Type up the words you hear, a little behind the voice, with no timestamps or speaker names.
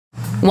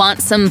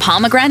Want some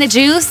pomegranate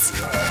juice?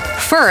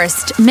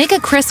 First, make a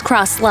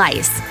crisscross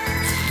slice.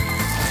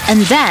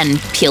 And then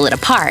peel it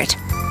apart.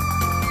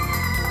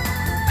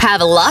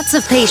 Have lots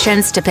of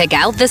patience to pick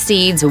out the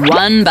seeds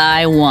one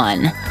by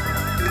one.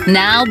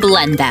 Now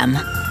blend them.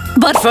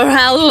 But for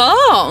how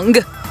long?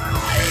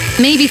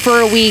 Maybe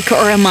for a week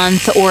or a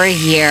month or a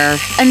year,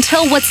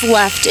 until what's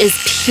left is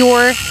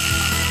pure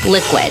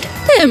liquid.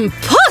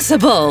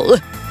 Impossible!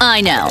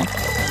 I know.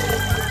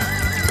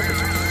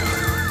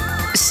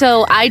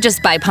 So I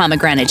just buy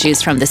pomegranate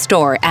juice from the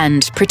store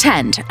and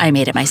pretend I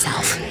made it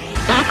myself.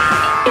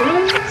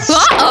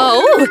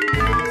 Uh-oh!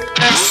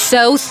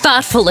 So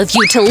thoughtful of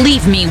you to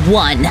leave me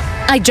one.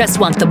 I just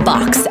want the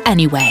box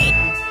anyway.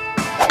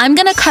 I'm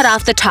gonna cut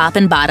off the top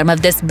and bottom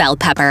of this bell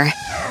pepper.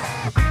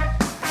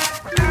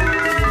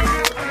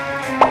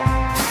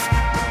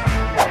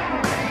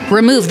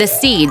 Remove the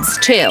seeds,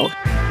 too.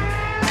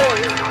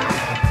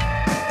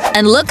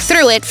 And look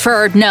through it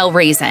for no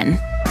reason.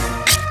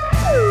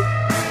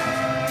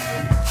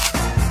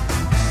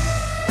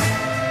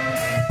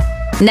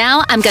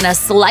 Now I'm gonna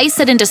slice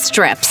it into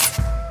strips.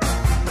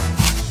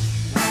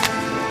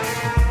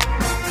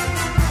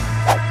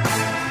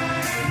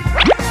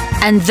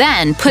 And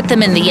then put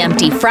them in the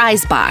empty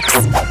fries box.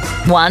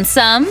 Want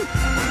some?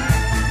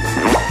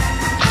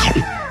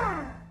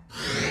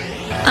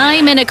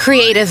 I'm in a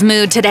creative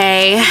mood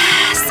today,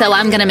 so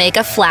I'm gonna make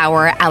a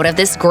flower out of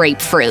this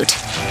grapefruit.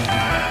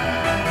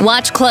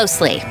 Watch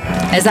closely,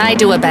 as I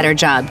do a better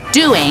job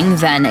doing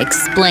than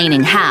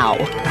explaining how.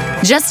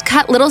 Just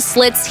cut little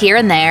slits here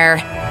and there.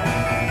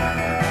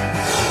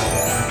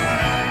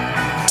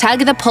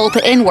 Tug the pulp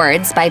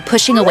inwards by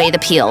pushing away the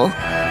peel.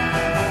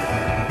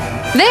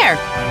 There!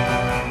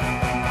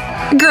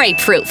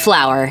 Grapefruit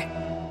flower.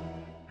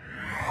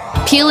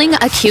 Peeling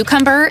a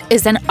cucumber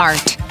is an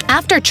art.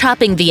 After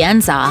chopping the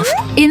ends off,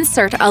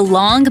 insert a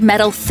long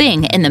metal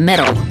thing in the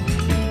middle.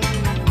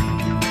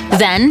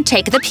 Then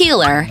take the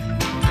peeler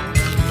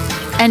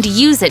and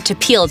use it to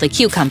peel the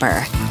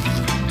cucumber.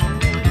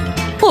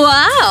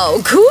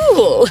 Wow,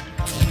 cool!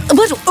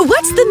 But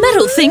what's the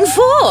metal thing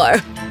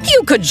for?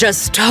 You could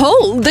just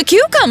hold the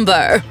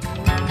cucumber!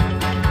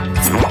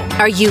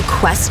 Are you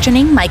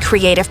questioning my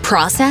creative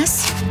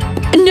process?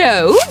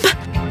 Nope.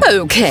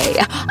 Okay,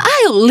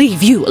 I'll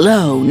leave you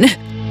alone.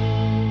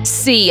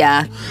 See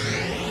ya.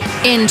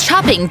 In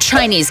chopping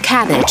Chinese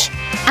cabbage,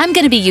 I'm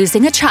gonna be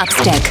using a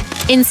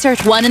chopstick.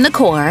 Insert one in the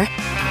core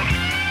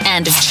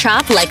and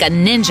chop like a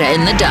ninja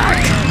in the dark.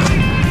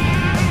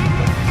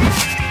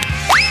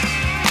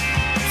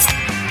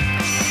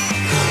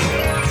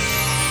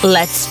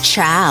 Let's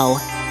chow.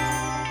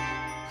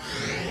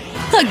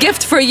 A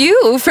gift for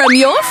you from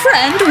your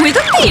friend with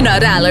a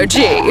peanut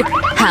allergy.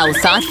 How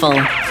thoughtful.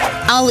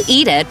 I'll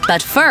eat it,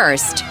 but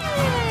first,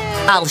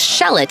 I'll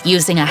shell it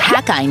using a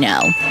hack I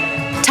know.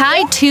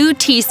 Tie 2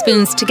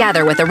 teaspoons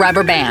together with a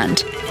rubber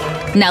band.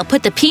 Now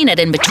put the peanut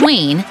in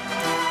between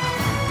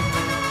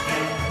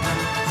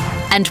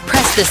and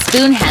press the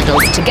spoon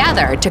handles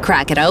together to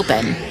crack it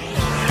open.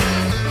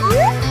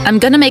 I'm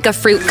gonna make a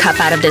fruit cup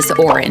out of this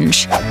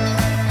orange.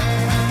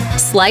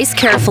 Slice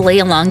carefully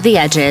along the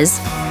edges.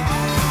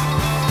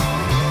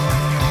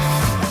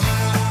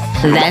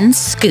 Then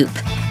scoop.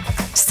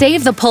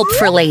 Save the pulp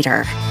for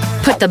later.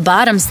 Put the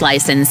bottom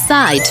slice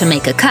inside to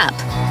make a cup.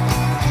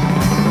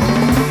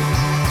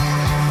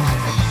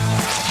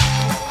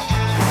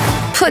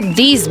 Put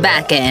these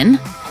back in.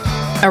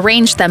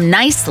 Arrange them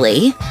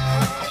nicely.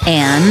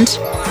 And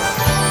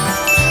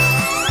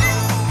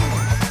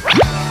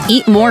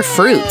eat more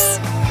fruits.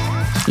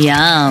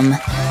 Yum.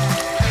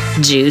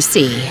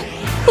 Juicy.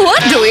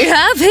 What do we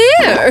have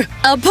here?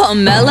 A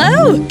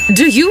pomelo?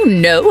 Do you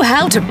know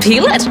how to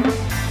peel it?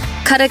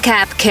 Cut a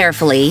cap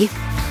carefully.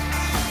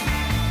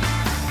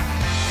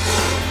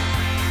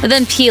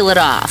 Then peel it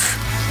off.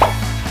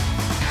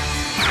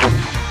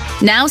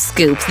 Now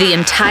scoop the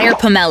entire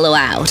pomelo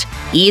out.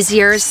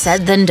 Easier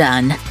said than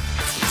done.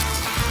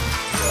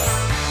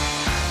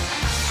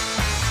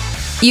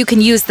 You can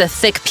use the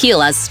thick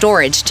peel as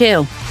storage,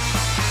 too.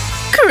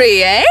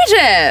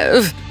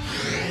 Creative!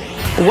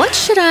 What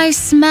should I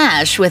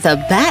smash with a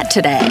bat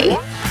today?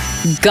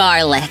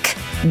 Garlic.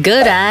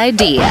 Good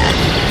idea.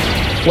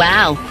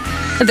 Wow,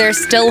 they're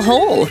still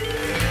whole.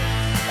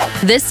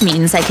 This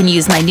means I can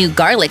use my new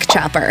garlic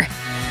chopper.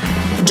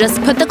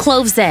 Just put the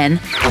cloves in,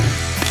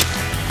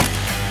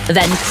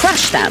 then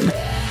crush them.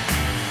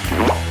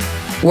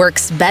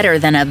 Works better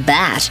than a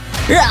bat.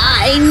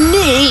 I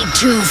need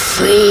to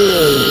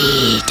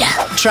feed.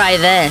 Try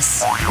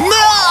this. No!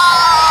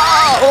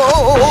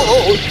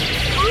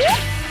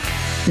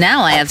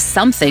 Now I have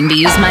something to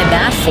use my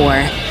bat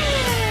for.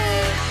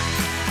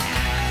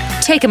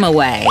 Take him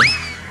away.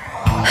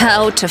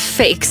 How to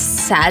fake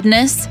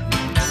sadness?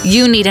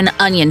 You need an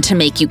onion to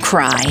make you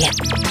cry.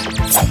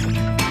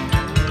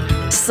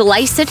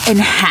 Slice it in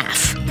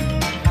half.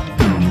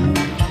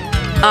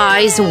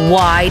 Eyes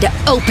wide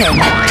open.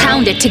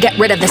 Pound it to get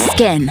rid of the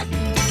skin.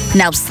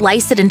 Now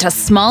slice it into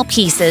small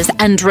pieces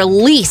and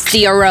release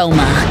the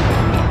aroma.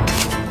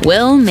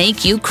 Will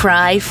make you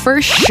cry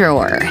for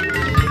sure.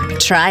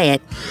 try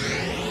it.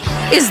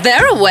 Is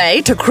there a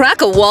way to crack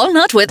a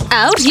walnut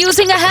without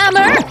using a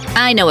hammer?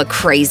 I know a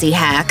crazy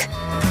hack.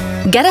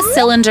 Get a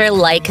cylinder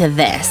like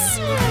this.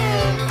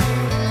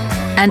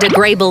 And a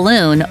gray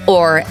balloon,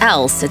 or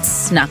else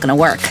it's not gonna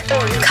work.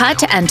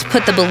 Cut and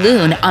put the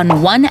balloon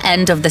on one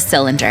end of the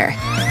cylinder.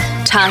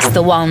 Toss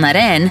the walnut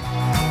in.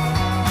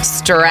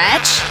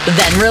 Stretch,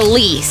 then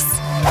release.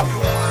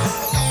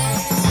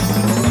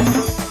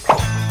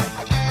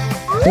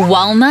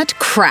 Walnut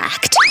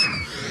cracked.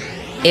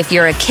 If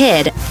you're a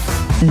kid,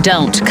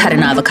 don't cut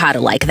an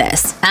avocado like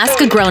this. Ask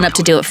a grown-up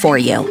to do it for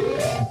you.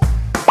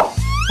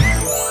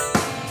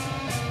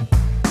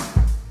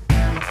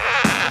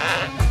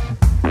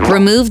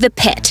 Remove the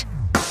pit.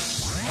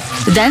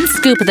 Then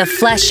scoop the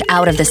flesh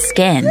out of the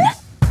skin.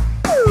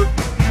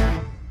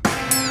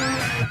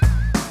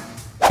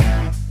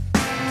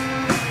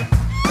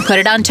 Put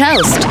it on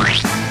toast.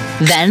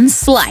 Then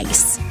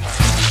slice.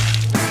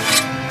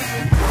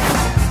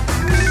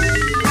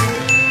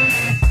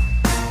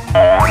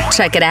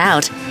 Check it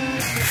out.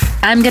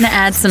 I'm gonna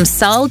add some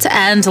salt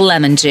and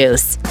lemon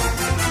juice.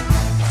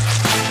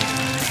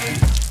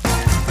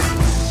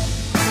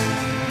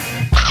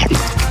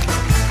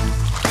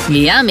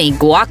 Yummy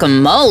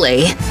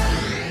guacamole!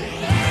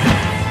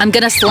 I'm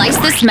gonna slice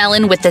this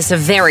melon with this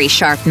very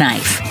sharp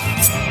knife.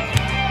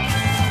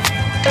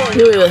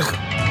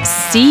 Ugh.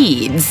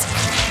 Seeds.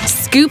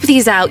 Scoop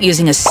these out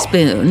using a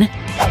spoon.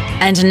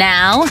 And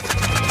now,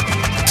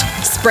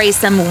 spray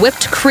some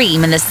whipped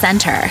cream in the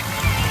center.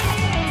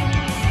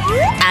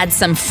 Add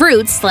some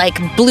fruits like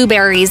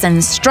blueberries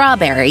and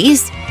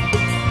strawberries.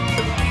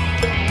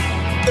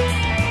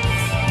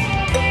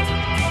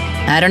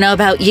 I don't know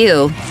about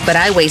you, but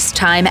I waste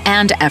time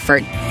and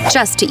effort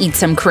just to eat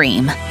some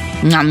cream.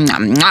 Nom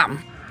nom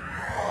nom.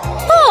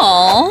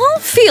 Aw,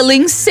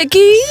 feeling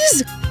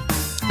sickies?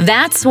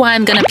 That's why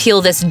I'm gonna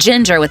peel this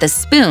ginger with a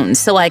spoon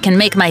so I can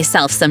make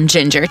myself some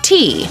ginger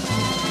tea.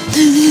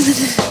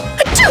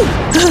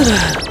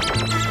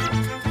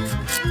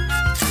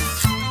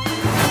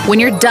 When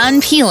you're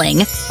done peeling,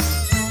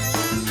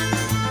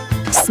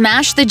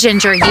 smash the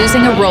ginger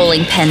using a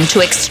rolling pin to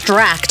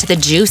extract the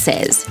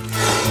juices.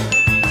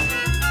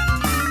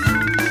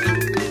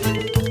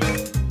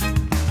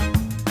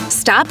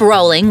 Stop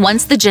rolling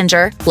once the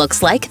ginger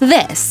looks like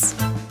this.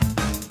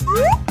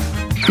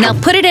 Now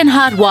put it in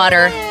hot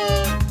water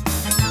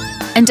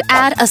and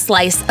add a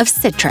slice of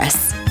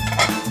citrus.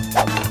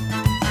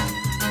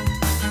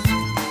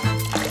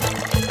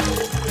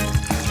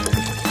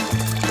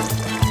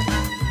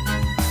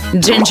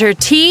 Ginger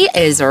tea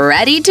is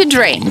ready to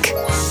drink.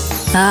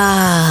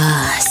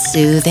 Ah,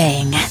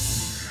 soothing.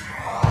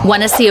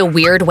 Want to see a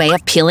weird way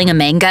of peeling a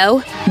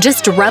mango?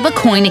 Just rub a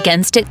coin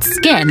against its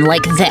skin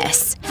like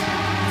this.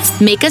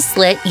 Make a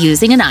slit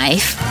using a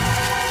knife.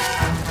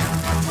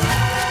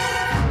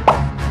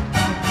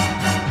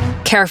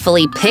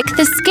 Carefully pick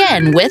the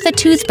skin with a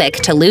toothpick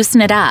to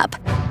loosen it up.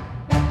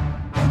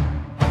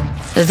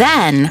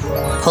 Then,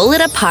 pull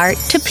it apart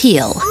to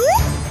peel.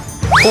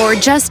 Or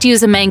just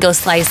use a mango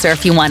slicer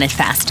if you want it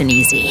fast and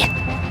easy.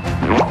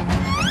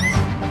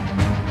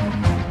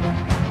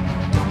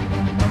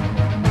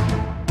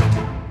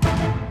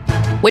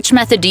 Which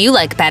method do you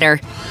like better?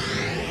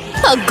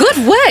 A good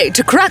way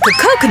to crack a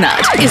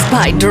coconut is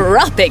by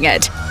dropping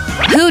it.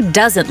 Who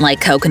doesn't like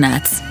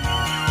coconuts?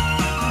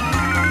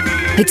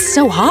 It's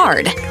so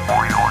hard.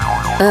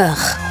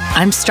 Ugh,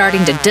 I'm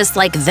starting to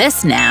dislike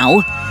this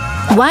now.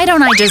 Why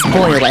don't I just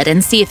boil it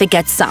and see if it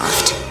gets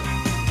soft?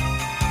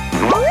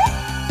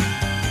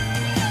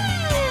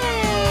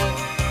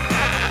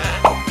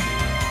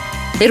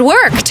 It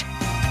worked!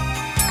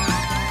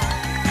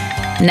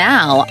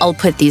 Now I'll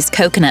put these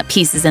coconut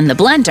pieces in the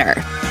blender.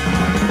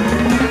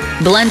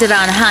 Blend it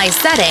on high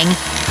setting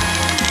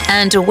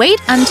and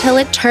wait until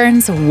it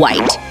turns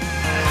white.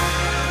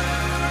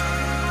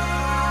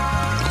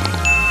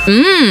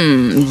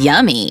 Mmm,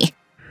 yummy.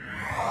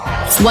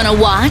 Wanna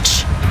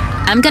watch?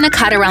 I'm gonna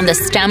cut around the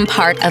stem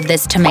part of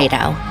this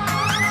tomato.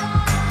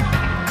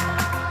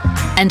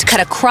 And cut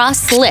a cross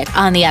slit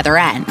on the other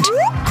end.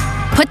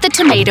 Put the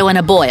tomato in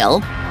a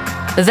boil.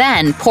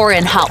 Then pour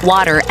in hot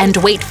water and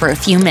wait for a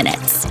few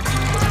minutes.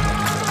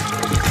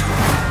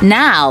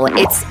 Now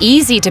it's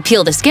easy to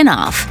peel the skin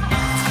off.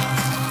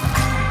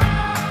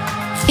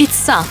 It's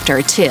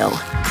softer too.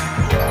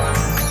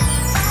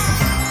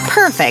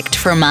 Perfect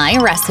for my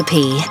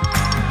recipe.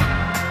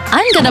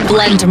 I'm gonna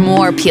blend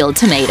more peeled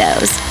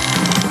tomatoes.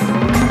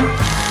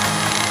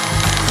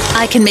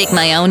 I can make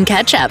my own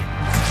ketchup.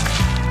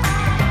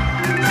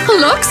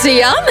 Looks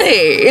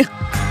yummy!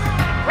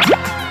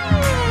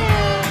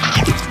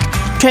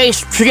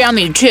 Tastes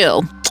yummy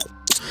too.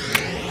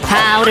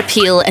 How to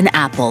peel an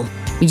apple.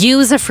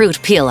 Use a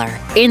fruit peeler.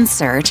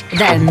 Insert,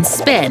 then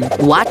spin.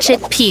 Watch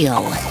it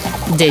peel.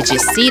 Did you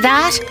see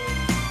that?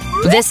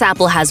 This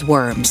apple has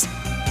worms,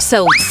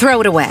 so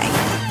throw it away.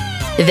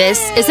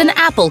 This is an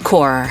apple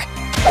corer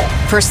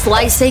for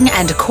slicing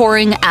and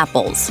coring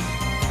apples.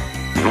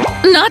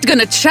 Not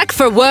gonna check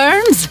for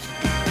worms?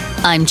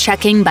 I'm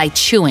checking by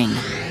chewing.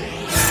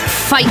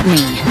 Fight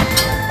me.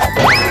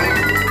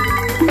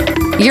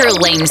 Your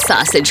lame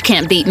sausage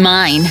can't beat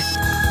mine.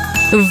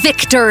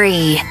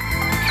 Victory!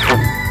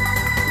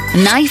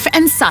 Knife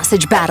and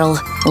sausage battle.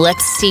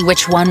 Let's see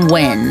which one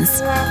wins.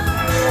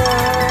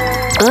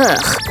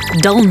 Ugh,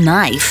 dull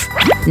knife.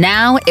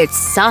 Now it's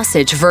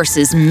sausage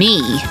versus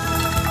me.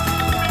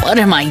 What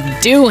am I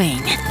doing?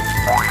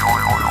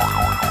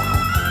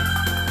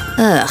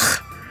 Ugh.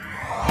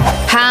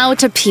 How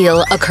to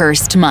peel a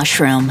cursed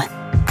mushroom.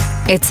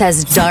 It's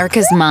as dark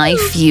as my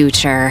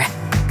future.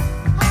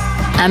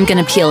 I'm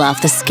gonna peel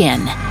off the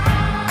skin.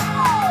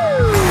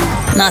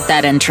 Not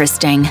that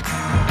interesting.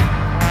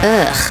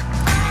 Ugh.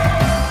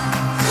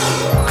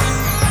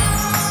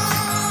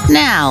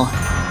 Now,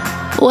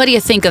 what do you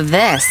think of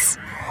this?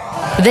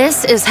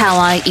 This is how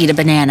I eat a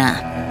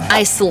banana.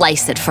 I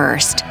slice it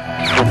first.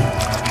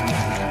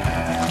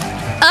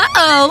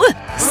 Uh-oh!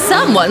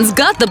 Someone's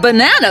got the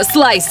banana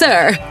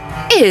slicer!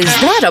 Is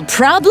that a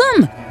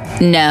problem?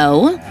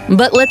 No,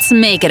 but let's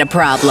make it a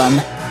problem.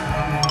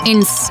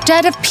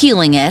 Instead of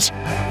peeling it,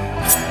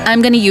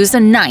 I'm gonna use a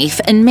knife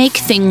and make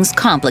things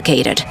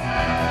complicated.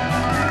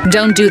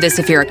 Don't do this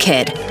if you're a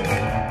kid.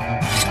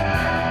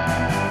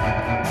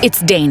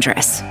 It's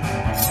dangerous.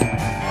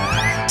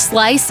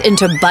 Slice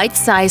into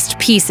bite-sized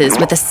pieces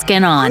with the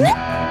skin on.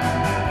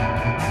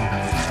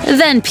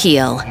 Then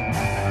peel.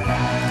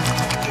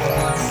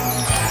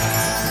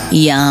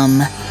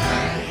 Yum.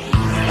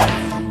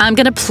 I'm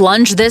gonna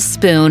plunge this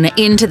spoon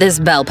into this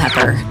bell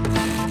pepper.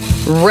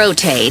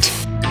 Rotate.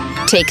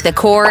 Take the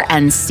core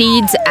and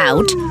seeds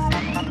out.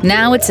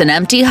 Now it's an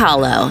empty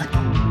hollow.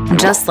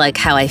 Just like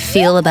how I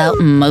feel about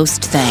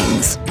most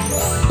things.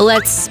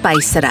 Let's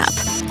spice it up.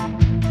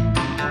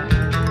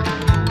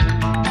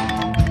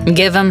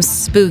 Give them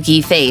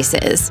spooky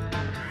faces.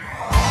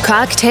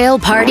 Cocktail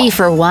party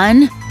for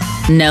one?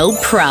 No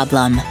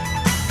problem.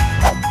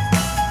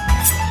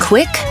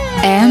 Quick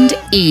and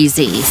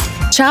easy.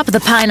 Chop the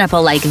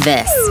pineapple like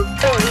this.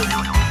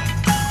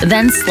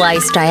 Then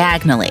slice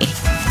diagonally,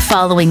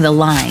 following the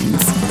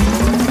lines.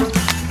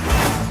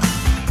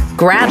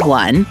 Grab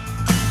one.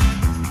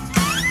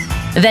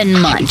 Then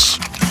munch.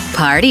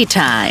 Party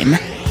time.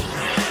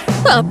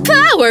 A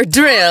power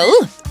drill?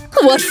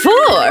 What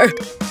for?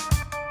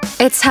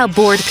 It's how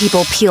bored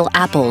people peel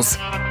apples.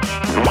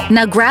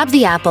 Now grab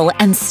the apple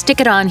and stick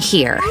it on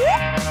here.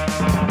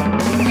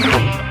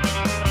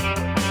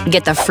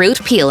 Get the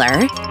fruit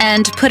peeler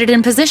and put it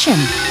in position.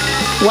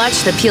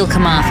 Watch the peel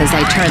come off as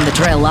I turn the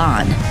drill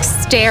on.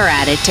 Stare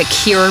at it to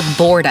cure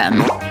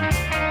boredom.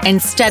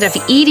 Instead of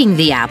eating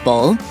the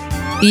apple,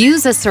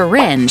 use a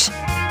syringe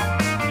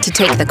to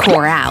take the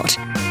core out.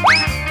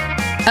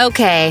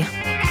 Okay,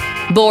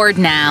 bored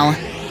now.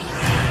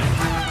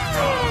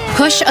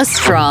 Push a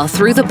straw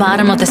through the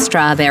bottom of the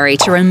strawberry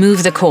to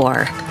remove the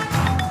core.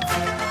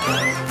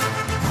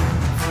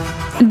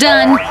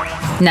 Done!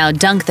 Now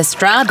dunk the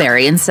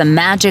strawberry in some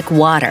magic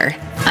water.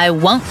 I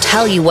won't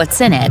tell you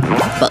what's in it,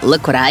 but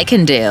look what I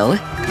can do.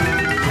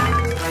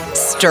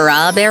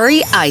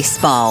 Strawberry ice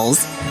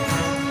balls.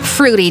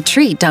 Fruity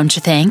treat, don't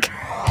you think?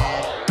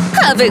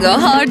 Having a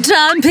hard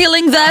time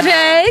peeling that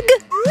egg?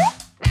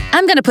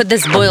 I'm gonna put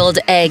this boiled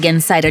egg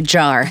inside a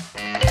jar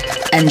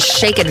and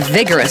shake it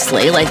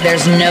vigorously like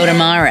there's no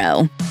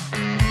tomorrow.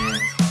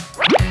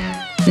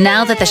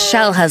 Now that the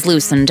shell has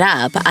loosened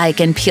up, I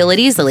can peel it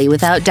easily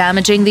without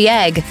damaging the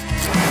egg.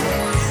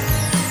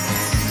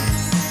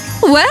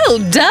 Well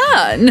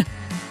done!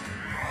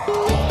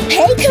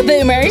 Hey,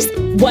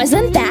 Kaboomers!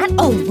 Wasn't that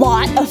a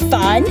lot of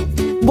fun?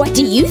 What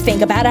do you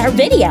think about our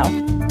video?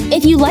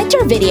 If you liked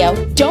our video,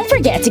 don't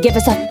forget to give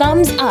us a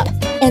thumbs up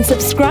and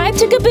subscribe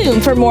to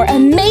Kaboom for more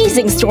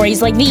amazing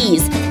stories like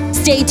these.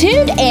 Stay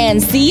tuned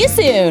and see you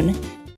soon!